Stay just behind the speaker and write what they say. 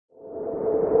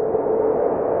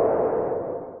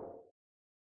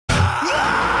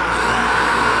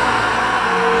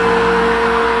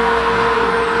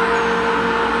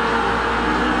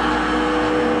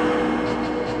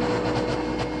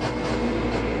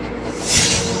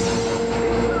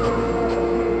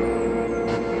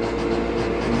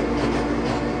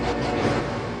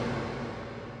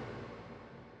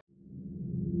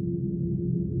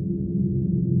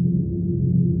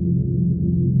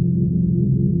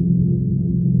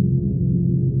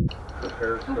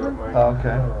one? Oh,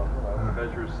 okay.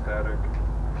 Measure static.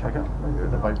 I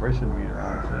got the vibration meter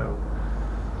on too.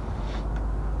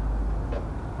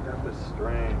 That was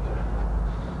strange.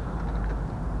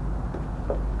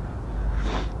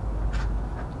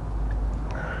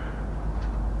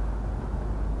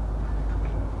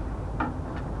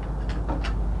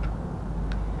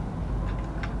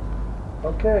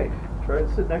 Okay, try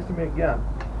to sit next to me again.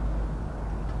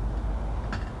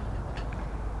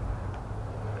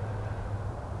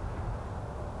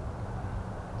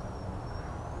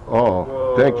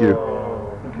 Oh, thank you.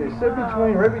 Okay, sit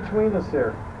between, right between us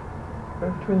here.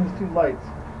 Right between these two lights.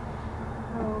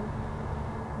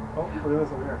 Oh, what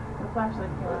is over here? The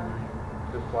flashlight's going on.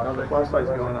 Oh, the flashlight's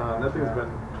going on. Nothing's been...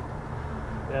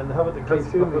 And how about the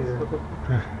K2 meter?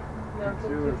 No,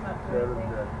 it's not doing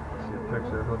anything. See a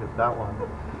picture. Look at that one.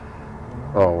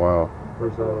 Oh, wow.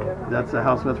 That's the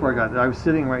house. That's where I was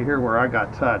sitting right here where I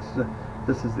got touched.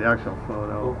 This is the actual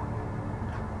photo.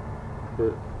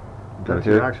 That's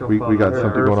your actual photo. We got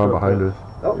something going on behind us.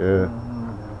 Oh. Yeah.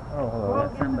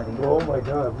 Oh, somebody. Oh my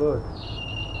God, look.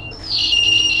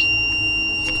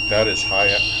 That is high.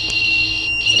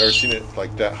 I've never seen it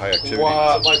like that high activity.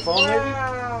 Wow, my phone maybe?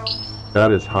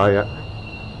 That is high.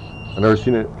 I've never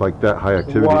seen it like that high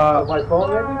activity. Wow, my phone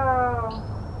maybe?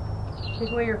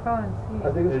 Take away your phone and see.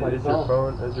 I think it's my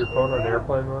phone. Is your phone on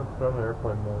airplane mode? Put it on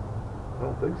airplane mode. I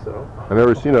don't think so. I've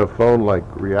never seen a phone like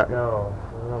react. No,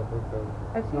 I don't think so.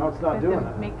 No, it's not doing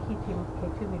it. Make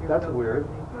K2 meter. That's weird.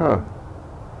 Huh.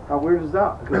 How weird is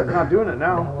that? Because it's not doing it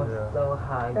now. That was so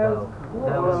high, That was though. cool.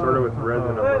 That was Sort of with red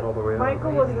and it went all the way up.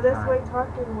 Michael was this way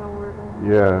talking when we were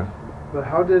going. Yeah. But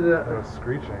how did it... It was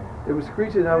screeching. It was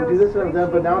screeching. I would do this and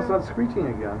then, but now it's not screeching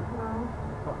again.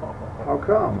 How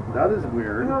come? That is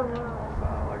weird.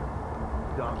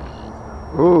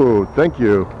 Oh, thank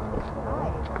you.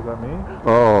 Is that me?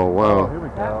 Oh, Oh, wow. here we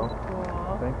That go. was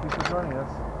cool. Thank you for joining us.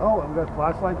 Oh, and we got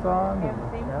flashlights on. Yeah, the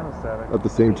same And static. At the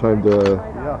same time, the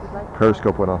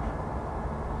periscope went off.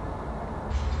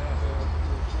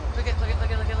 Look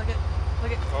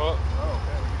at. Oh,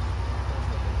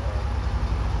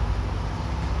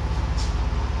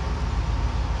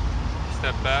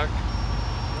 step back.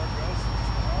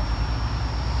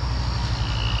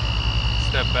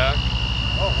 Step back.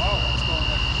 Oh wow, that's going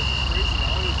like crazy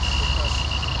now. Because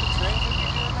the train could be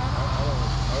doing that?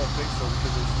 I don't think so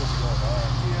because it's still going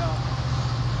on.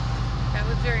 Yeah. That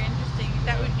was very interesting.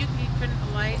 That would you could turn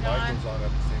the light The light on. goes on at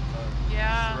the same time.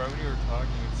 Yeah. Right when you were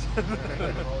talking,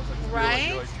 Right?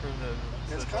 you like turn the.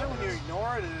 It's kind of when you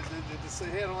ignore it, it just say,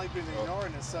 hey, I don't like being ignored,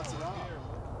 and it sets it off.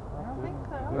 I don't think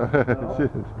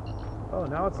so. Oh,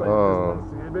 now it's like Oh.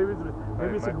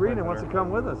 maybe it's agreeing it wants to come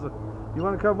with us. You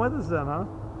want to come with us then, huh?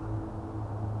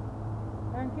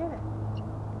 I don't get it.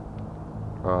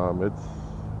 It's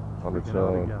on its Freaking out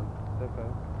own. again.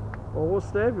 Well, we'll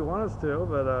stay if you want us to,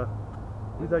 but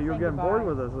we thought you were getting bored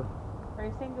with us. Are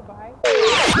you saying goodbye?